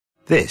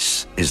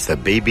This is the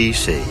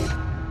BBC.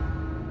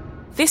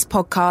 This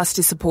podcast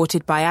is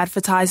supported by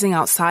advertising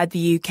outside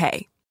the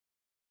UK.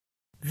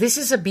 This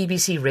is a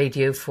BBC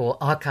Radio 4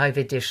 archive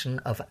edition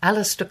of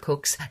Alistair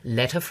Cooke's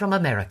Letter from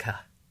America.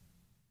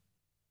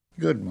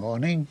 Good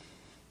morning.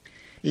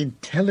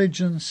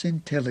 Intelligence.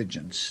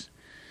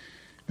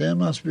 There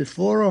must be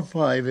 4 or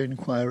 5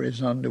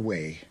 inquiries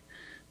underway.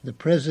 The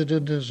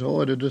President has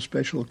ordered a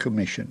special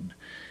commission.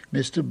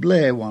 Mr.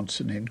 Blair wants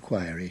an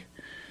inquiry.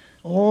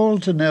 All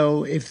to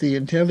know if the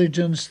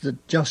intelligence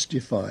that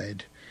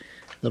justified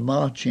the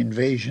March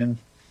invasion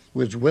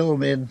was well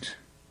meant,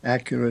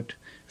 accurate,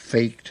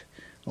 faked,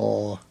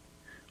 or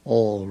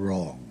all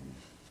wrong.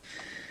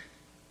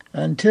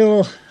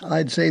 Until,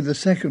 I'd say, the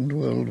Second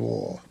World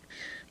War,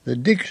 the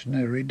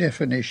dictionary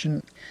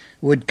definition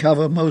would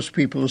cover most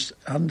people's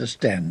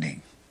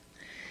understanding.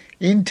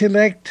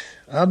 Intellect,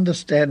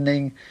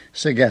 understanding,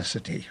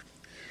 sagacity.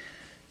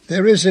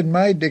 There is in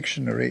my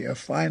dictionary a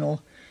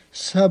final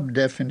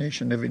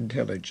sub-definition of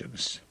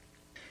intelligence,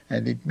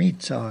 and it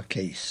meets our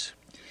case.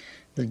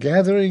 The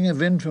gathering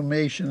of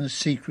information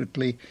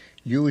secretly,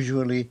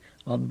 usually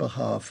on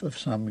behalf of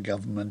some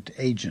government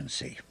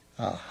agency.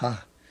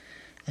 Aha!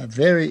 A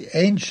very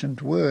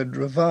ancient word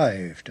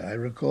revived. I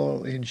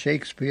recall in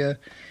Shakespeare,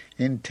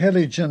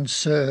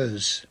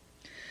 intelligencers.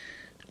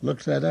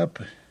 Look that up,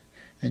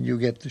 and you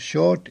get the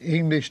short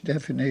English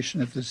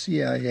definition of the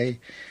CIA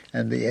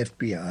and the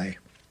FBI.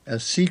 A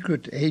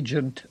secret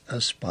agent,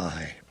 a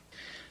spy.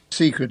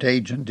 Secret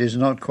agent is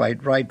not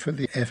quite right for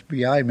the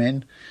FBI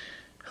men,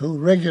 who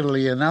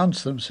regularly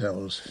announce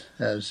themselves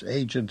as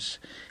agents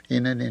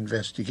in an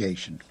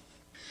investigation.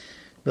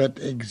 But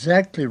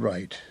exactly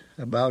right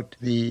about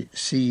the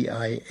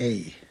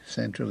CIA,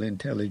 Central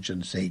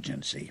Intelligence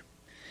Agency.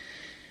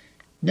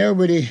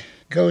 Nobody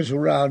goes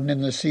around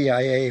in the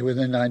CIA with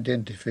an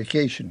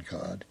identification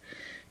card,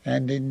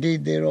 and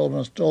indeed they're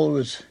almost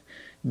always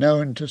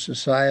known to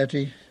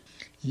society,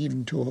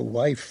 even to a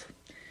wife,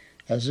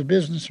 as a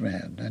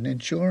businessman, an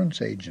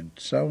insurance agent,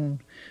 some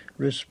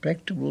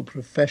respectable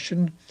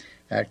profession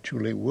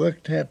actually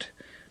worked at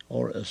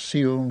or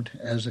assumed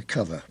as a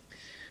cover.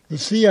 The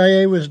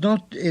CIA was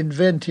not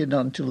invented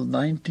until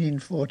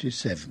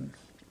 1947.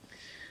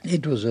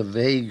 It was a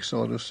vague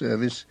sort of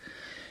service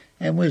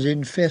and was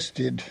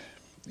infested,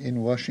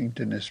 in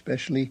Washington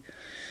especially,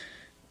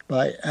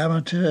 by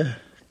amateur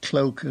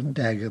cloak and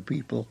dagger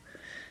people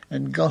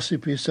and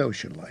gossipy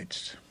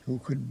socialites who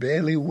could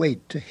barely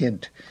wait to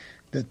hint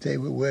that they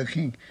were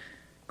working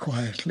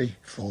quietly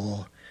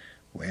for,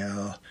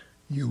 well,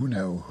 you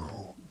know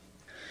who.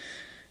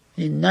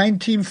 In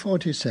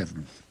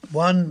 1947,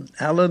 one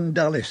Allen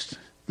Dulles,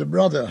 the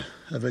brother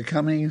of a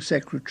coming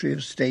Secretary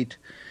of State,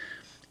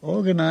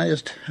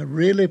 organized a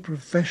really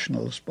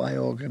professional spy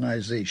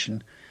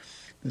organization,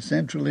 the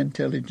Central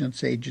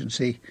Intelligence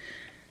Agency,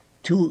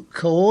 to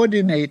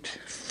coordinate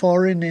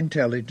foreign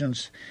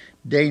intelligence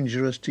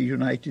dangerous to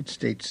United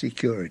States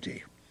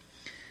security.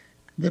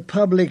 The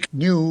public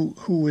knew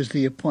who was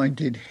the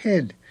appointed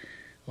head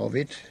of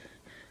it,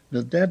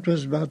 but that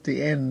was about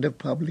the end of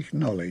public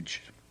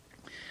knowledge.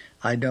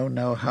 I don't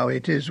know how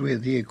it is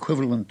with the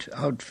equivalent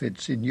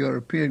outfits in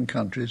European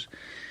countries,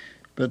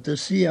 but the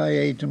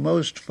CIA, to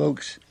most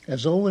folks,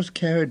 has always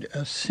carried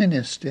a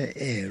sinister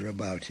air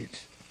about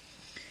it.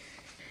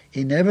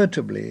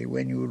 Inevitably,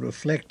 when you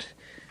reflect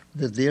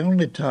that the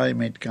only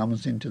time it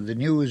comes into the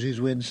news is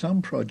when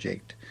some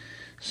project,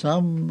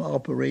 some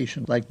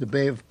operation like the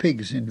Bay of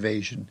Pigs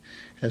invasion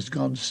has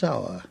gone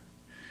sour,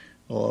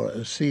 or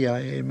a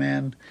CIA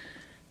man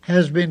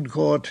has been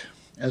caught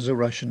as a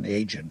Russian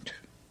agent.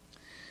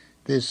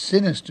 This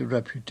sinister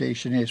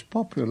reputation is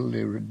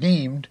popularly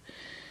redeemed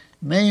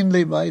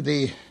mainly by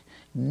the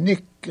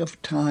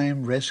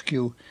nick-of-time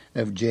rescue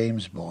of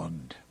James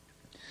Bond.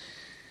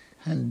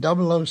 And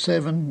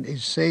 007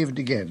 is saved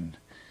again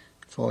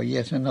for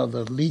yet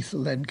another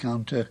lethal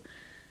encounter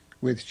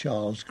with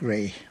Charles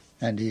Grey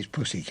and his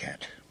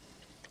pussycat.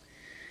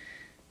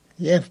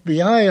 The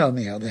FBI, on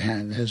the other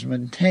hand, has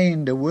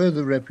maintained a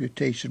worthy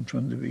reputation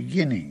from the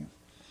beginning.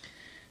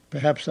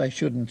 Perhaps I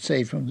shouldn't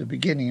say from the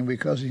beginning,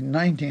 because in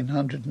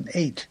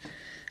 1908,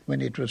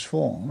 when it was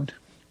formed,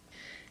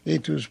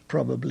 it was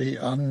probably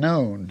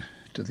unknown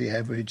to the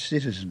average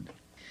citizen.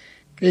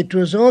 It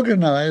was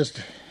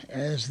organized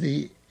as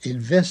the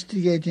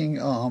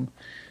investigating arm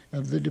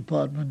of the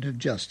Department of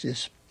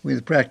Justice,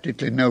 with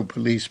practically no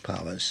police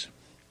powers.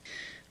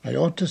 I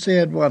ought to say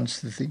at once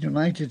that the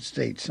United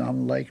States,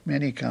 unlike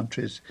many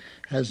countries,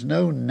 has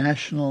no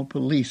national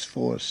police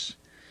force.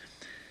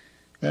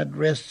 That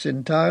rests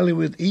entirely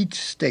with each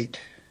state,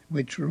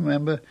 which,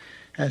 remember,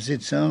 has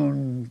its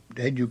own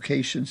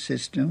education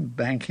system,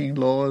 banking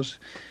laws.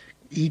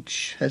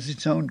 Each has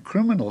its own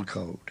criminal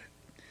code.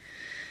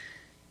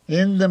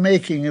 In the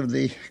making of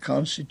the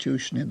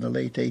Constitution in the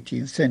late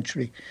 18th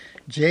century,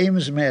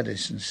 James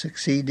Madison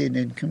succeeded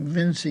in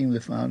convincing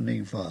the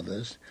Founding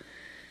Fathers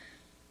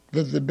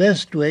that the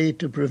best way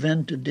to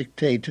prevent a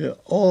dictator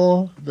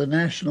or the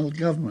national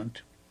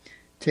government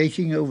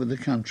taking over the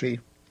country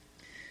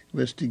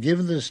was to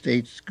give the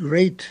states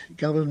great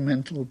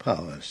governmental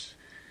powers.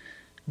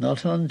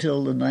 Not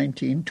until the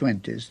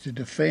 1920s did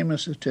a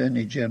famous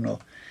Attorney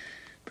General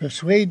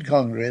persuade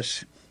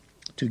Congress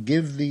to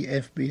give the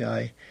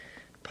FBI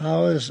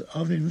powers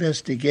of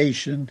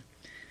investigation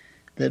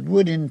that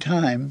would in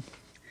time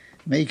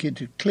make it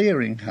a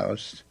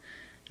clearinghouse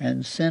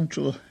and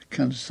central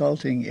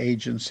consulting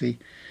agency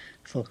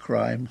for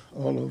crime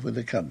all over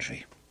the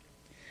country.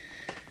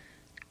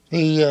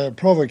 The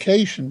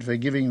provocation for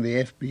giving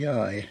the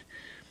FBI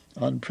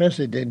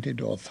unprecedented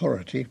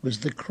authority was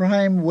the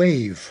crime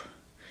wave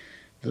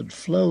that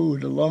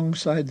flowed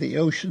alongside the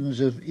oceans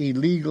of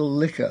illegal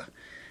liquor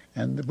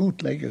and the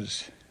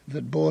bootleggers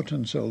that bought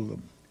and sold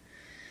them.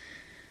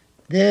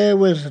 There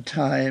was a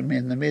time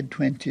in the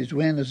mid-20s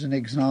when, as an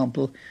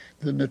example,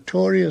 the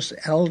notorious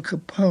Al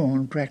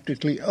Capone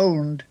practically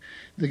owned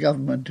the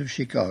government of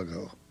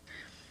Chicago.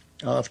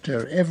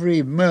 After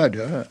every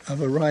murder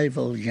of a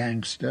rival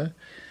gangster,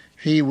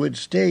 he would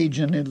stage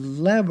an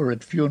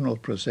elaborate funeral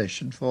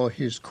procession for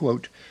his,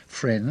 quote,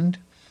 friend,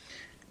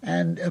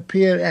 and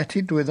appear at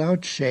it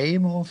without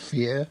shame or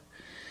fear,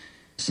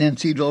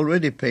 since he'd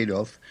already paid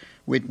off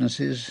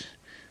witnesses,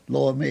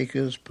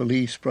 lawmakers,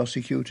 police,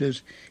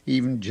 prosecutors,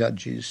 even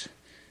judges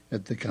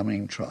at the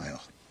coming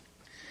trial.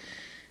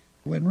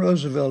 When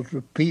Roosevelt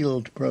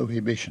repealed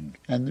prohibition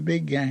and the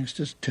big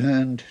gangsters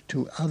turned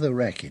to other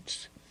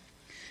rackets,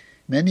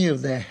 many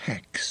of their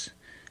hacks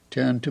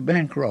turned to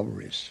bank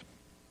robberies.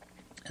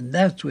 And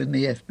that's when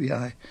the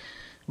FBI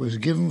was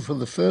given for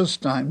the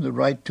first time the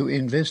right to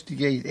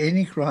investigate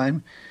any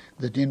crime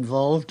that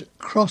involved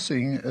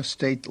crossing a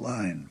state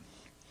line.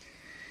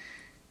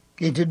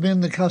 It had been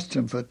the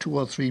custom for 2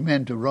 or 3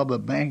 men to rob a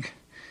bank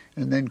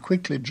and then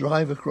quickly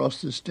drive across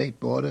the state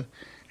border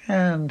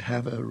and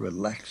have a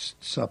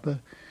relaxed supper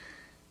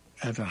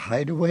at a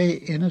hideaway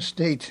in a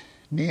state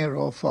near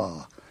or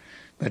far.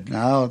 But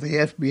now the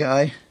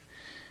FBI,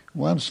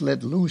 once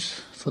let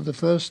loose for the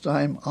first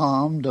time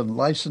armed and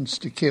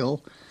licensed to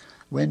kill,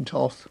 went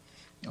off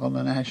on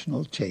a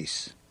national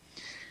chase.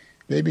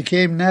 They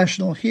became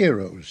national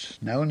heroes,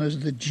 known as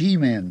the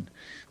G-Men,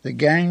 the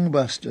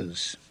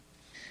gangbusters,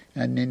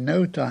 and in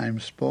no time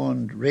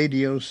spawned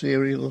radio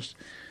serials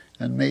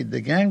and made the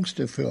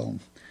gangster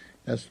film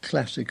as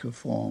classic a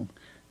form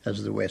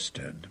as the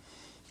Western.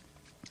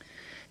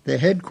 The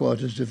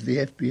headquarters of the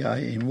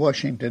FBI in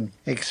Washington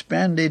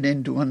expanded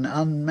into an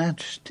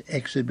unmatched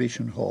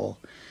exhibition hall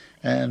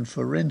and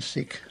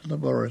forensic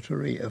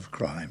laboratory of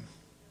crime.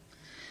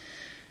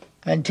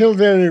 Until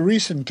very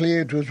recently,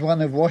 it was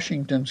one of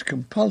Washington's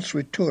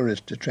compulsory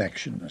tourist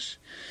attractions,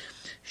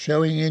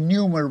 showing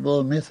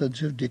innumerable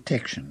methods of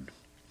detection,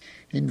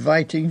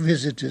 inviting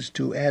visitors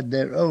to add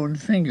their own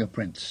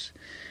fingerprints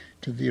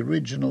to the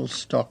original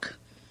stock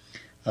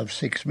of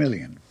 6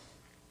 million,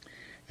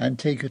 and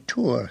take a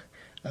tour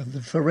of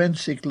the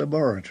forensic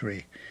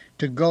laboratory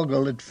to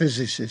goggle at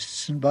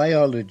physicists and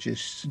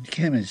biologists and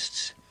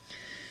chemists,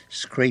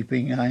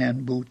 scraping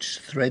iron boots,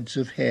 threads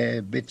of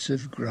hair, bits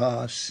of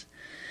grass,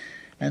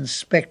 and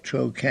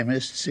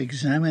spectrochemists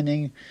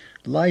examining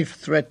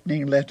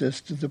life-threatening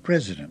letters to the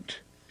president.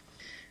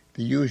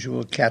 The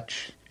usual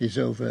catch is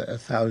over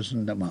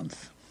 1,000 a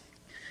month.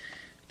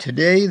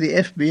 Today, the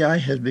FBI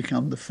has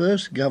become the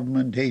first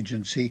government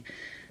agency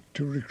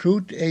to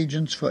recruit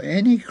agents for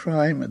any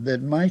crime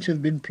that might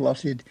have been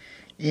plotted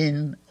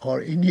in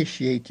or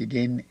initiated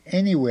in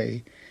any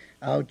way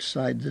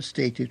outside the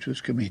state it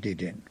was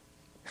committed in.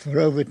 For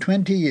over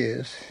 20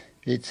 years,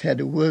 it's had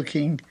a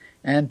working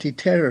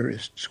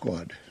anti-terrorist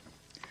squad.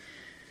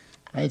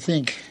 I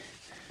think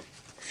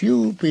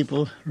few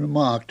people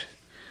remarked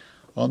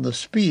on the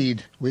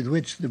speed with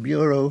which the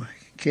Bureau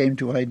came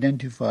to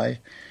identify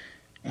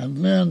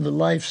and learn the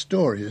life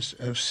stories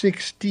of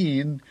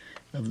 16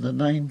 of the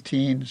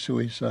 19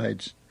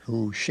 suicides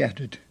who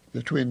shattered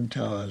the Twin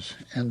Towers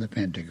and the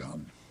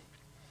Pentagon.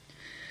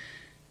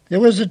 There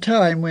was a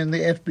time when the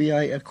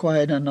FBI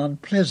acquired an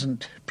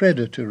unpleasant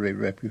predatory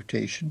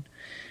reputation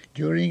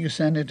during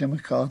Senator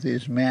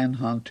McCarthy's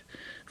manhunt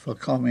for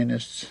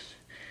communists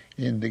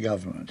in the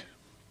government.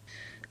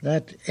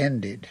 That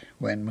ended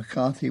when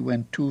McCarthy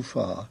went too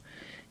far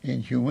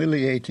in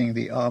humiliating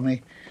the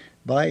army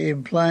by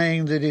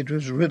implying that it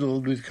was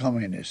riddled with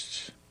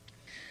communists.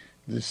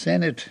 The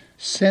Senate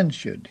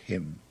censured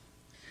him,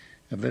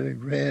 a very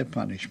rare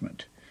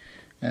punishment,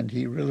 and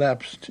he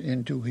relapsed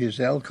into his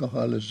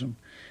alcoholism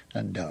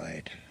and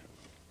died.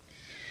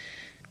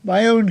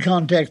 My own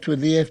contacts with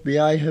the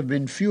FBI have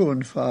been few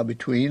and far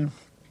between.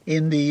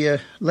 In the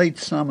late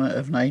summer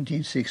of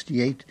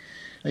 1968,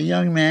 a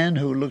young man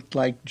who looked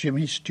like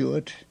Jimmy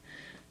Stewart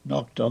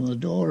knocked on the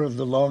door of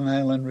the Long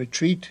Island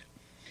retreat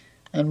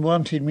and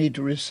wanted me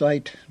to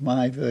recite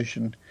my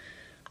version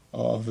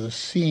of the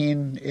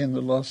scene in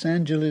the Los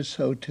Angeles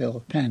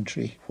hotel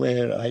pantry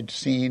where I'd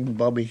seen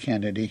Bobby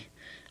Kennedy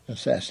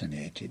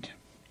assassinated.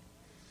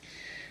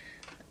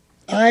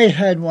 I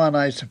had one,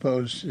 I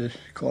suppose,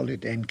 call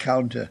it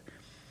encounter,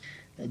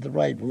 the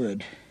right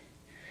word,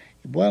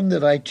 one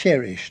that I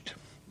cherished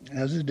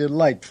as a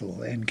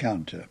delightful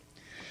encounter.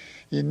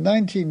 In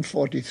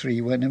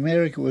 1943, when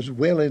America was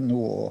well in the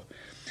war,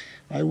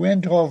 I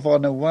went off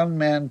on a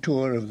one-man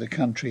tour of the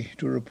country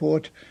to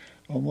report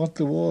on what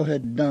the war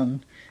had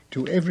done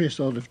to every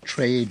sort of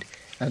trade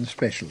and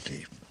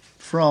specialty.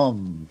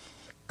 From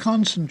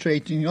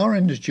concentrating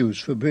orange juice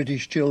for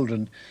British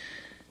children,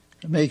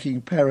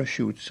 making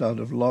parachutes out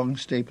of long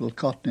staple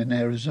cotton in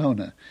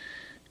Arizona,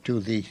 to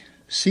the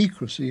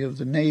secrecy of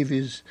the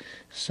Navy's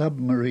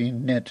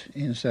submarine net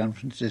in San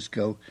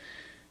Francisco,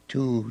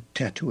 to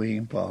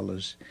tattooing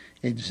parlors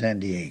in San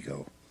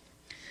Diego.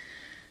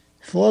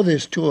 For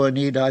this tour,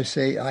 need I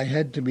say, I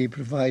had to be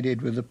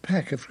provided with a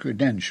pack of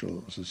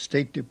credentials, the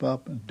State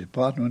Department,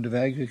 Department of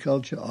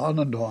Agriculture,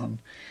 on,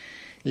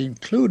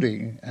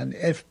 including an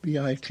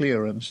FBI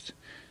clearance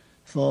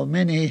for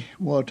many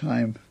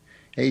wartime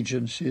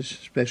agencies,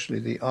 especially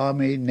the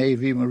Army,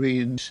 Navy,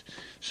 Marines,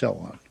 so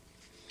on.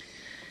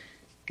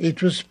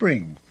 It was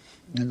spring,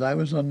 and I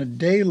was on a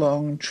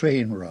day-long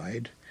train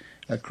ride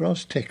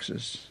across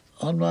Texas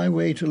on my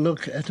way to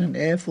look at an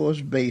Air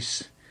Force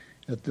base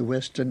at the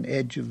western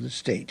edge of the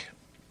state.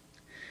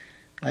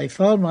 I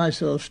found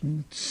myself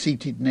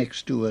seated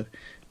next to a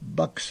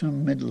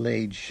buxom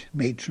middle-aged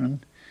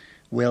matron,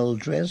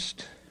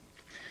 well-dressed.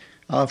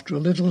 After a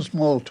little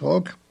small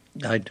talk,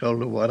 I told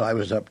her what I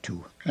was up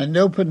to and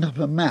opened up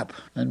a map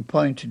and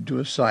pointed to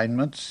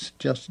assignments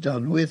just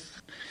done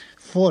with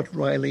Fort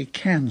Riley,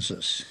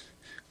 Kansas,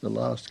 the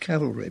last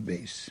cavalry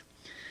base.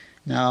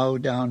 Now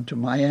down to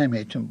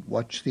Miami to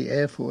watch the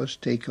Air Force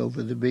take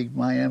over the big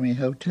Miami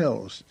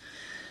hotels,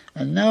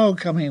 and now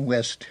coming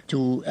west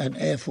to an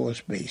Air Force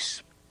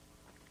base.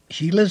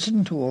 She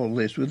listened to all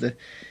this with a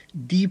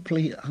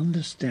deeply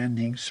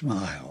understanding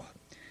smile,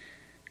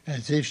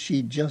 as if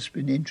she'd just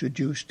been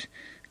introduced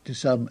to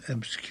some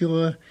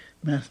obscure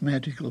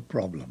mathematical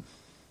problem.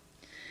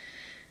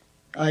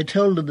 I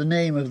told her the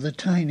name of the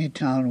tiny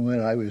town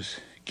where I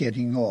was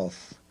getting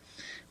off,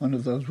 one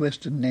of those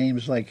Western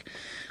names like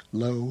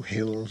Low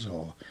Hills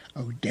or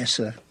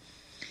Odessa.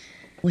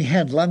 We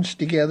had lunch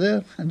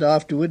together, and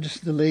afterwards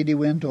the lady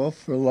went off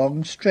for a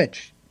long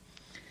stretch.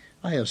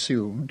 I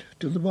assumed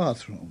to the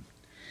bathroom.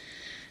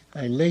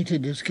 I later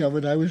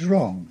discovered I was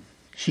wrong.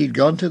 She'd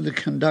gone to the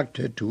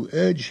conductor to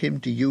urge him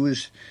to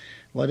use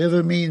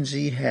whatever means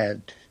he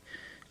had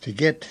to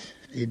get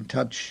in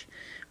touch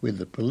with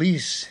the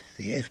police,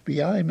 the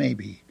FBI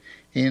maybe,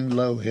 in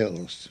Low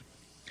Hills.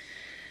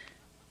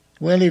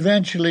 Well,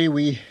 eventually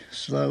we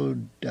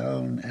slowed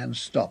down and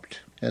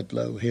stopped at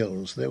Low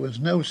Hills. There was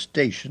no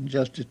station,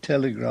 just a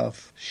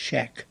telegraph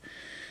shack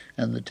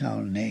and the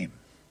town name.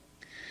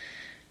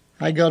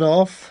 I got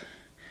off,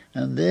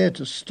 and there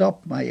to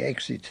stop my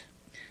exit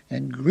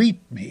and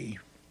greet me,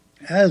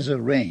 as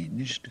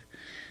arranged,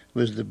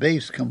 was the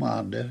base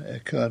commander, a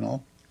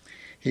colonel,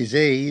 his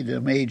aide,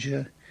 a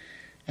major,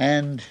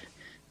 and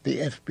the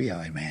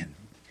FBI man.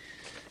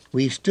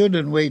 We stood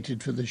and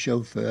waited for the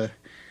chauffeur,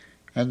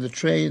 and the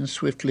train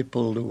swiftly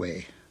pulled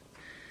away.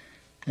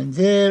 And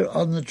there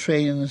on the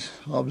train's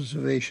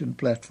observation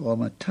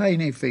platform, a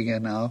tiny figure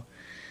now,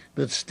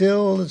 but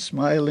still the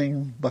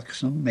smiling,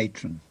 buxom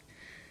matron,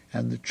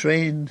 and the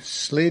train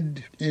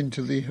slid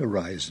into the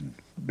horizon,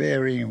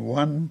 bearing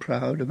one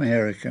proud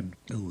American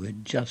who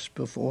had just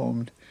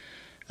performed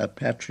a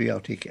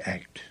patriotic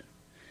act.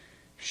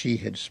 She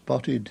had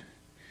spotted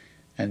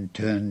and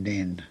turned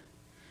in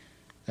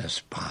a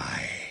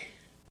spy.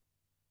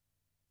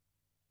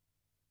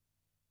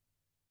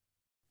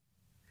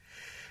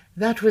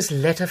 That was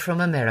Letter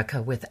from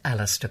America with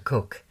Alistair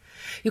Cooke.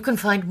 You can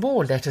find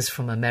more Letters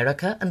from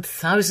America and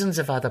thousands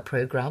of other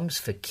programmes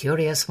for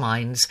curious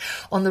minds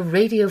on the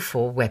Radio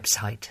 4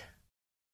 website.